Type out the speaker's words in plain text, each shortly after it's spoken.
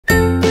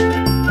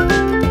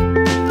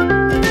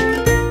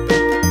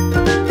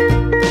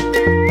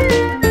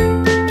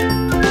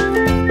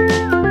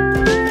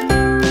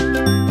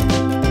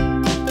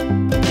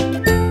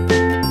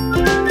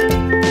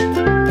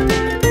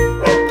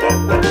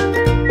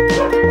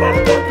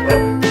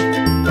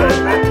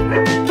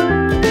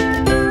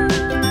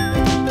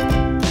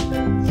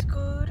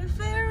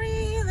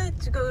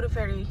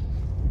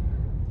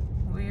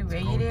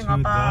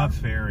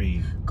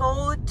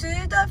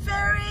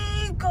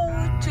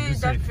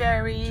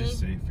ferry. Just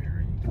say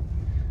ferry.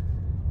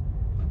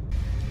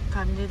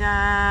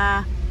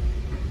 갑니다.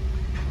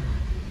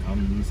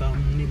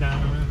 감사합니다.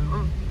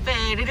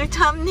 페리를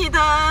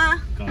탑니다.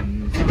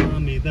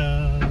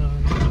 감사합니다.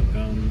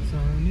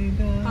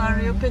 감사합니다.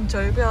 바로 옆엔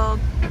절벽.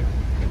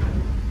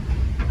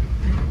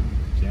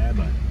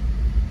 제발.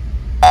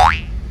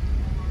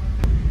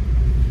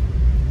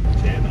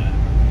 제발.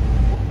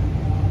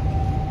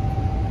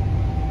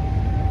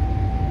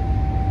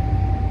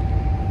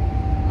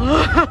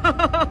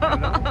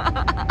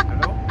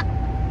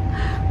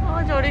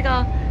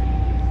 저리가.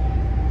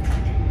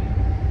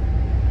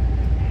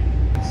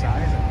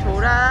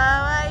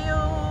 돌아와요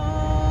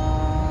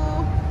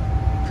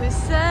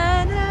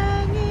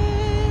부산항에.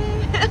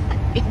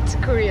 It's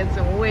Korean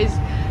song. Always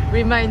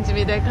reminds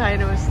me that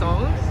kind of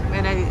songs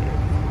when I'm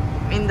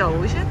in the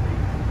ocean.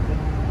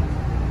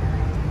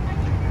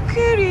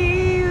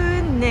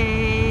 그리운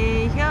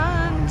내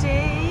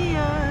형제여.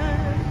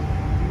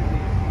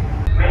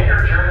 Make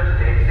your journey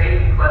today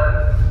safe and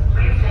pleasant.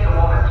 Please take a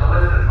moment to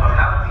listen on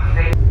how to be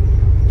safe.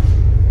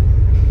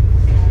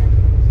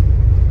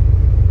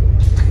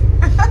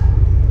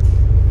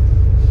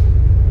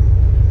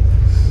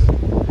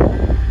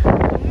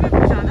 너무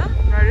예쁘지 않아?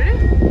 랄리?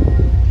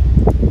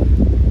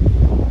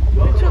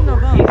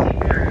 미쳤나봐.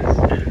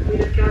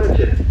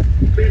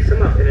 Please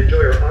come up and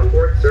enjoy our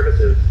onboard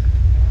services.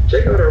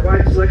 Check out our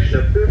wide selection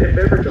of food and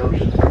beverage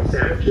options from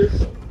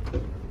sandwiches.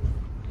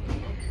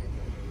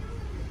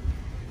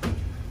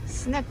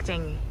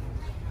 스낵쟁이.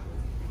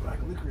 Black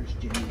licorice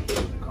Jimmy.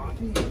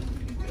 Coffee.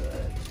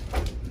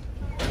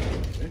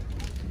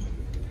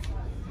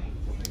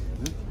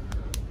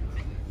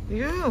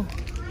 You.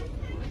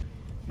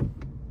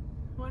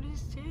 What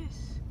is this?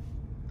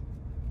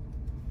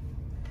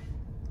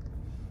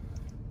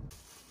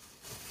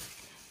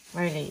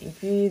 Riley,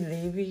 if you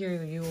live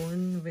here, you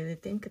won't really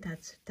think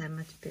that's that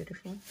much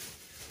beautiful.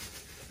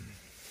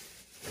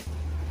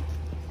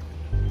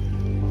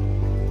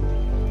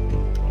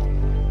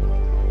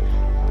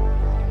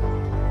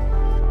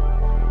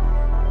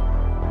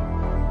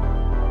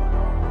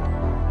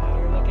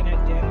 We're looking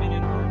at Denman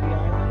and Hornby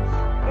Islands.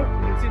 Oh,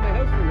 you can see my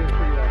house from here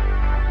pretty well.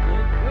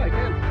 Yeah, I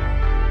can.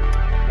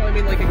 Well, I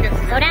mean, like, it gets...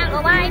 Go down, go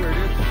wide.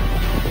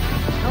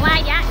 Go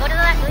wide, yeah. Go to the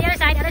left, to the other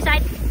side, other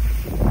side.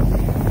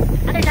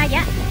 Other side,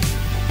 yeah.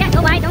 Yeah,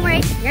 go wide, don't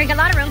worry. You're got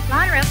a lot of room,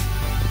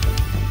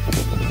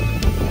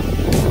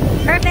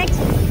 Perfect.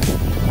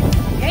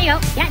 There you go.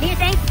 Yeah, do your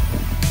thing.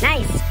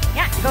 Nice.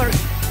 Yeah, go.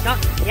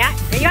 Yeah,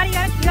 there you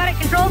got it.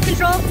 Control. You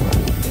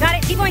got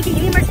it. Keep going, keep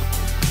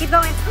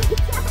going.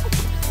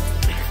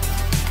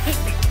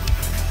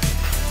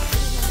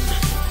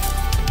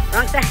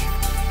 Wrong side.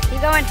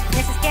 Keep going,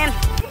 Mrs. Kim.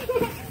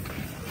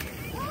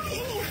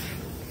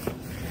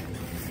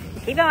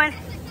 Keep going.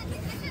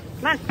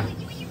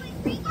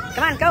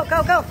 Come on, go.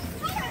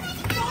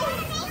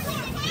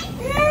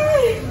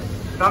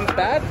 Not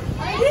bad?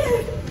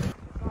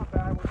 Not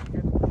bad. We'll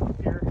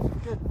get here.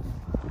 Good.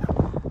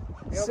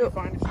 It'll be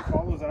fine if she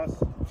follows us.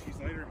 She's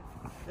later.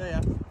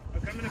 Yeah.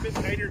 I'm coming a bit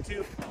tighter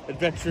too.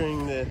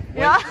 Adventuring the...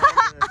 Yeah.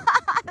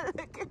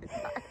 Look at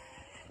that.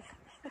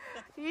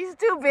 He's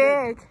too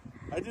big.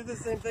 I do the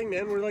same thing,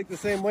 man. We're like the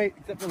same weight,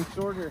 except I'm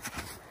shorter.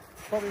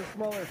 Probably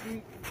smaller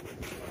feet.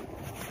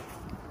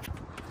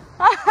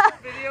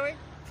 Videoing?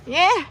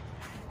 Yeah.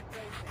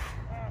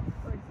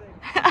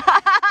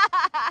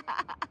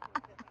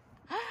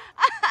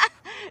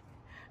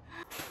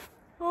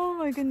 Oh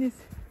my goodness.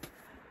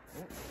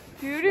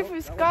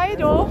 Beautiful sky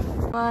though.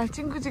 와,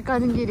 친구 집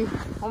가는 길이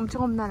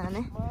엄청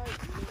험난하네.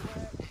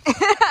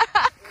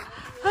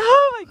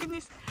 Oh my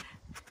goodness.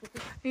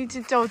 이거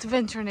진짜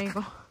어드벤처네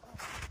이거.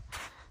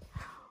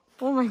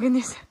 Oh my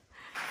goodness.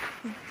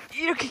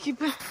 이렇게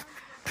깊은.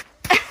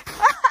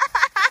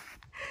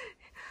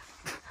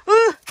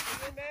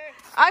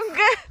 I'm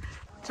good.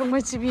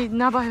 정말 집이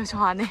있나봐요 저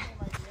안에.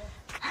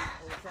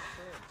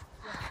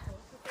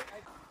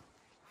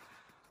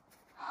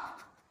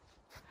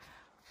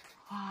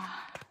 와,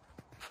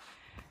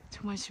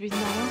 정말 집이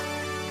있나요?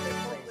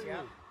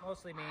 Yeah,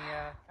 mostly me.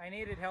 I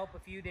needed help a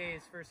few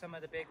days for some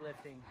of the big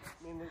lifting.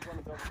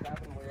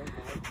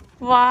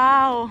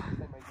 와우.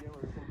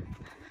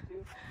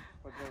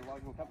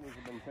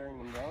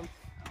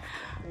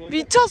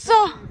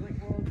 미쳤어.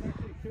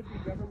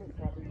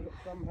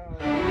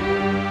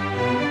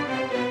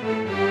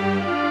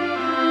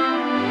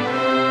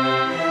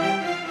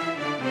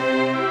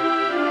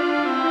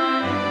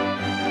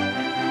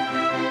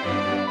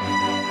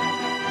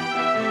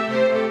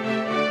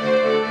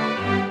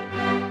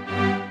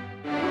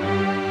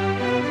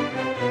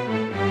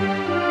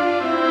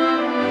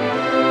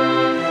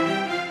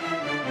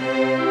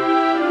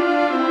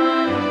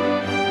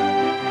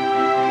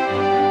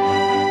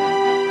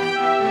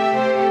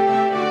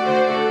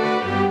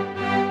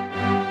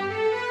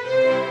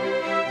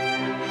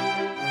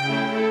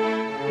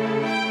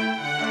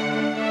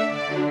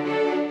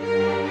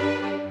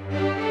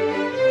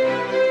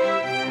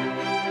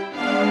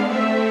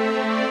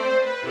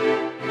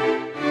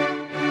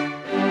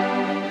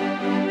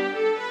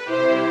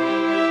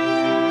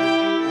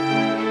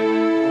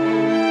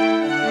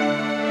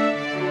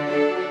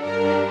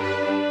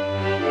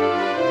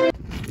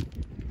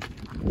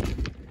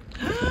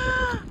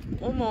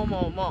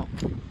 어머.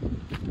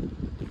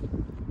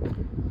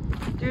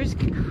 There's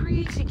a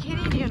crazy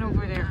Canadian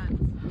over there.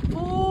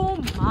 Oh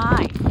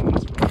my.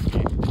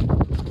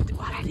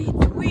 What are they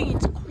doing?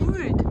 It's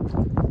cold.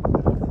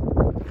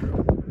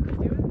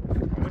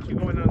 How much you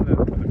going on the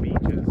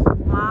beaches?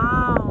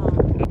 와우.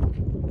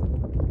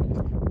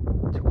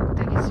 저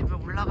꼭대기 집에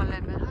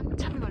올라가려면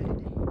한참이 걸리네.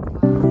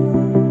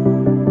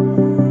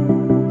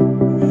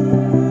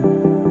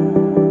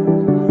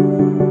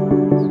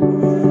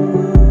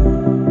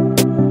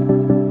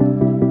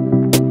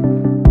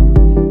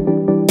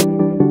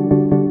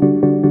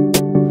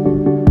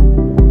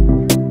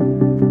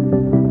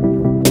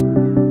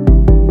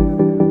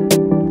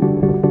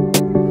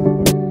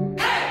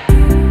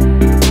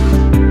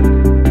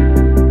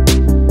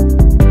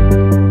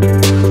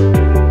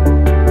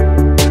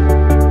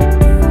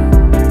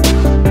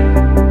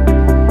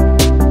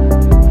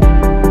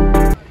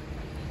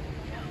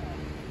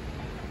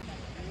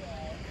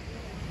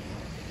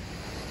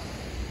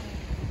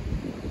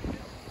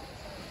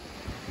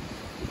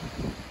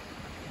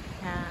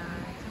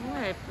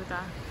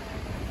 예쁘다.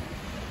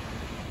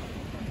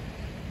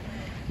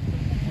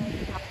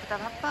 바쁘다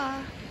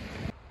바빠.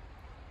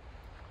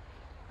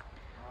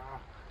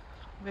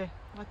 왜?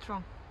 What's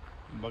wrong?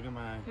 Bug in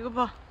my eye. 이거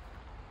봐.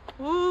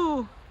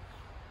 오.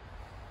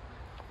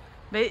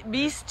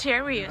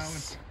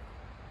 Mysterious.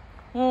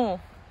 어.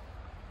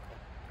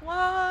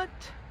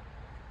 What?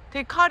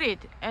 They cut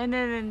it and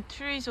then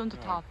trees on the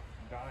top.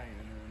 Died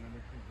and then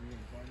another tree grew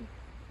inside.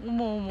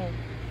 어머 어머.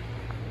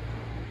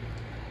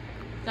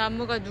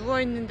 나무가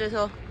누워있는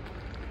데서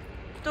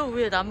또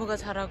위에 나무가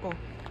자라고.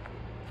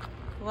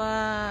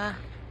 와,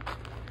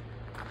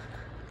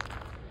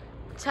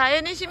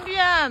 자연의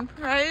신비함.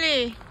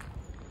 라일리.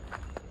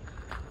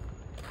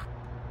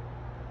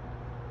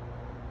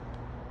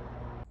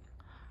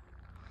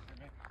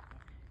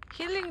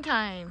 힐링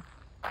타임.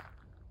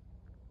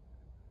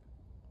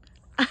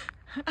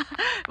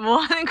 뭐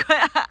하는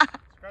거야?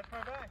 Scratch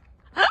my back.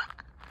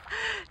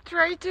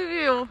 Try to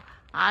view.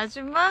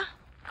 아줌마?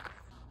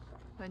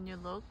 When you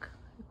look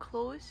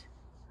close,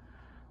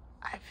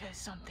 I feel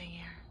something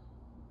here.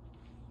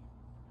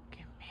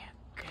 Give me a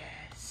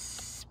good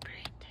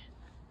spirit.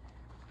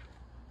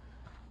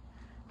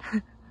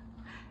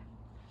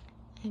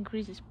 And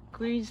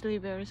grizzly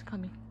bear is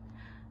coming.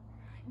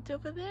 It's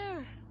over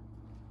there.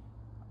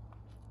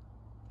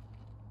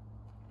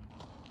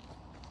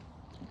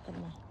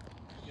 잠깐만.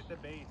 Get the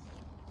base.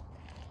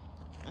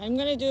 I'm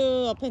gonna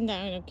do up and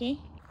down, okay?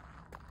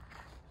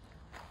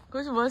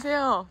 거기서 뭐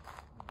하세요?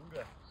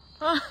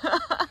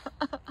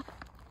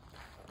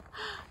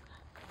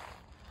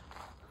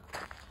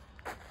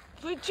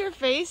 Put your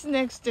face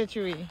next to the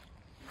tree.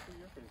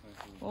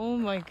 Oh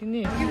my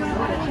goodness.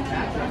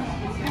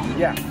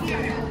 Yeah.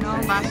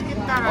 너무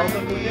맛있겠다.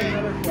 Also, we get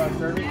another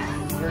serving.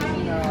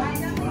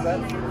 Is that?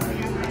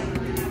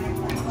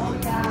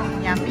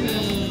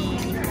 Yummy.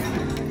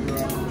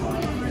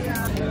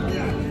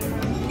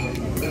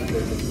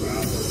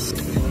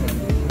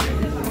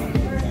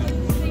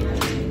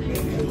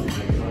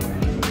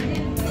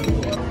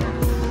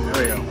 There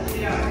we go.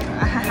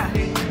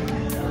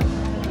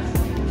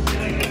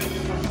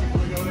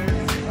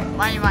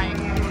 Why?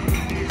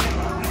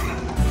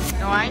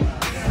 No why?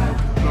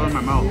 Throw it in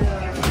my mouth.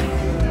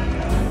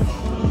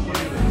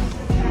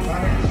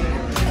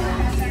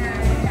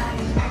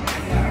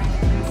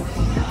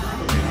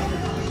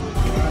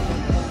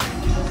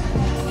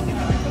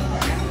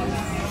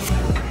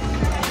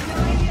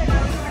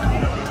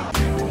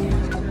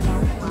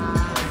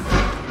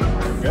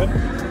 Good?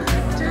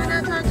 Tuna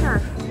tartar.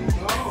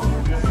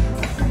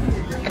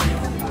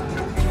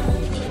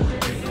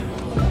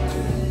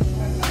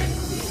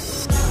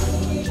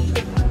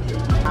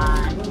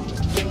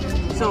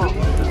 So,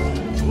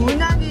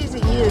 unagi is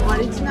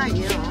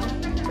original이에요.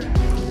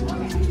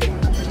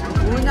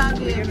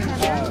 unagi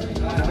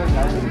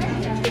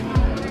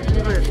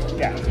이불.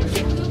 Yeah.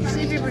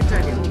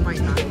 12불짜리. Oh my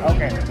god.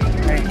 Okay.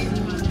 Thanks.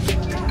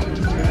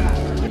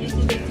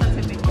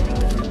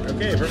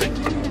 Okay, perfect.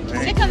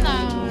 Thanks. Second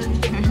one.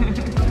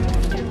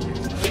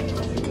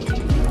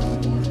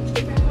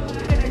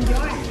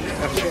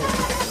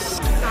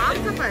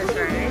 Octopus,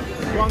 right?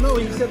 Well, no,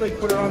 he said like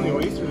put it on the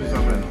oysters or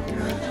something.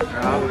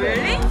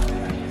 Really?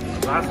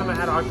 Last time I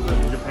had octopus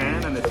in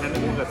Japan and the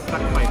tentacle got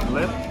stuck in my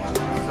lip,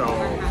 so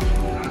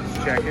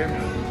just check it.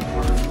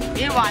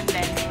 You want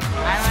that?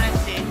 I want to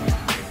see.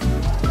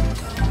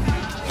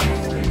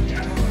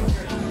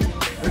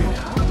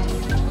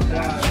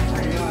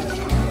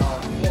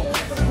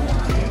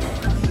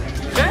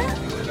 Good?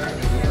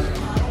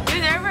 You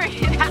never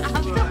eat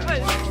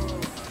octopus.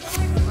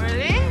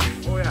 Really?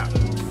 Oh yeah.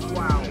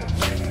 Wow.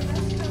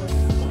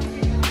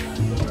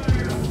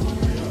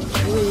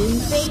 이거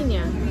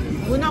인세인이야.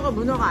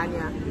 문어가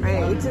아니야.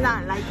 Right? It's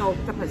not like an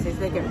octopus. It's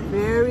like a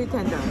very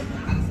tender.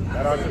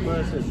 That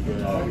octopus is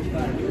good.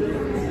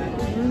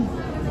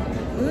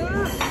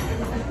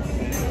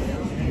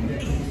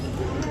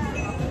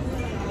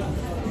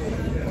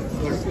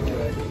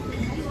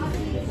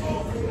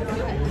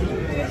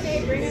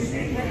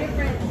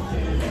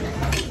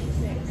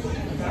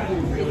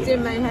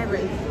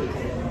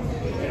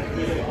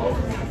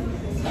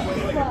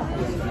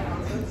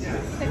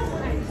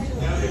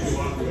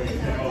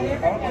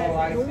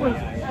 They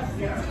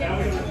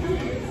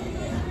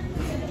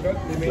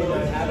may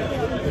not have it,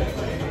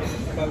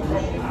 but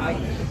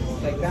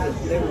like that,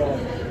 they were all.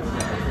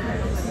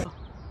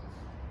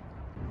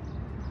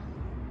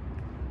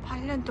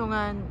 8년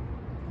동안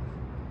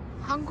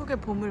한국의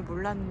봄을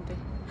몰랐는데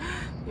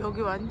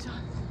여기 완전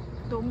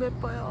너무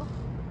예뻐요.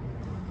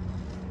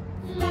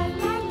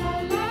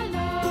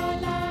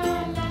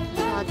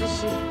 저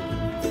아저씨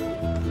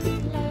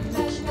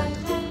기다려.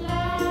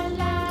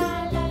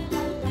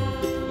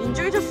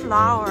 Enjoy the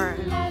flower.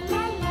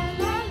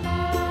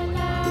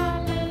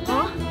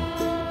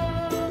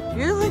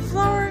 You like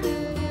flower?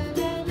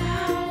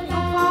 이거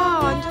봐,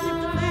 완전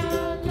예쁜데.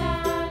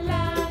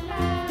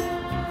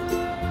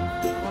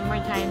 One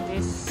more time,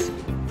 this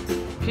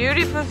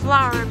beautiful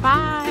flower.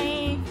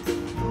 Bye.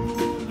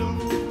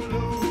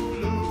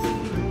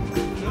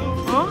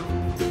 어?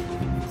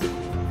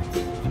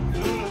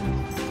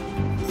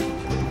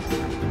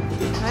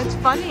 That's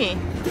funny.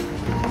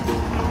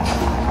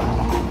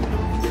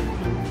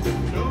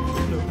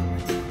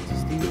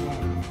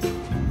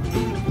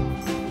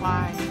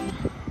 Why?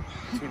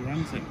 That's what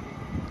runs it.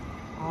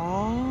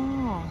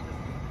 Oh,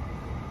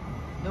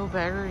 no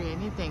battery,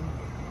 anything.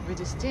 We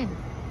just steam.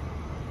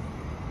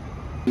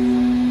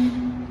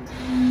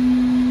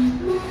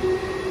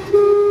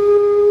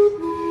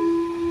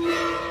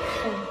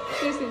 Oh,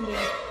 she's in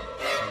there.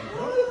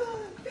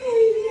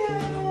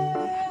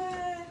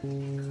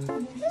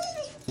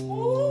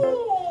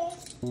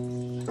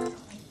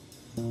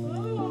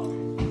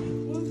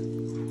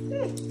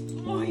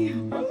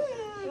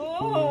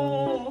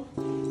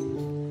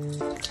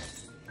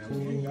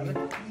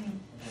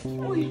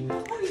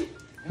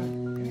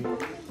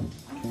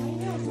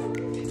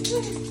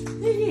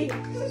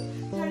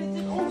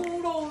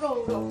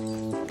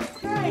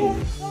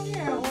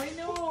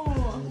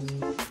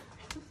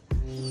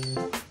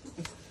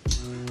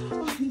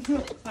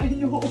 I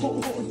know.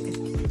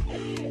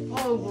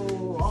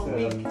 Oh,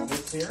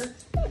 This here?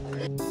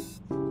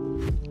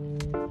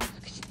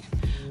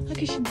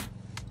 하기 신나.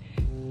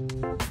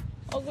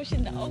 어구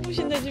신나. 어구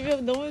신나.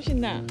 주변 너무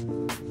신나.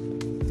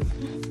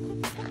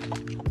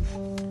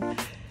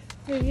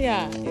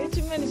 베비야,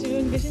 일주일 만에 집에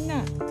오는 게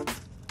신나.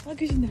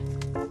 하기 신나.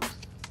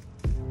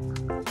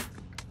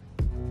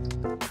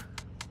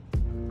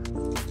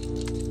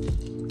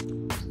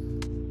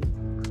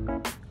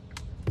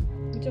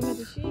 좀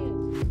아저씨.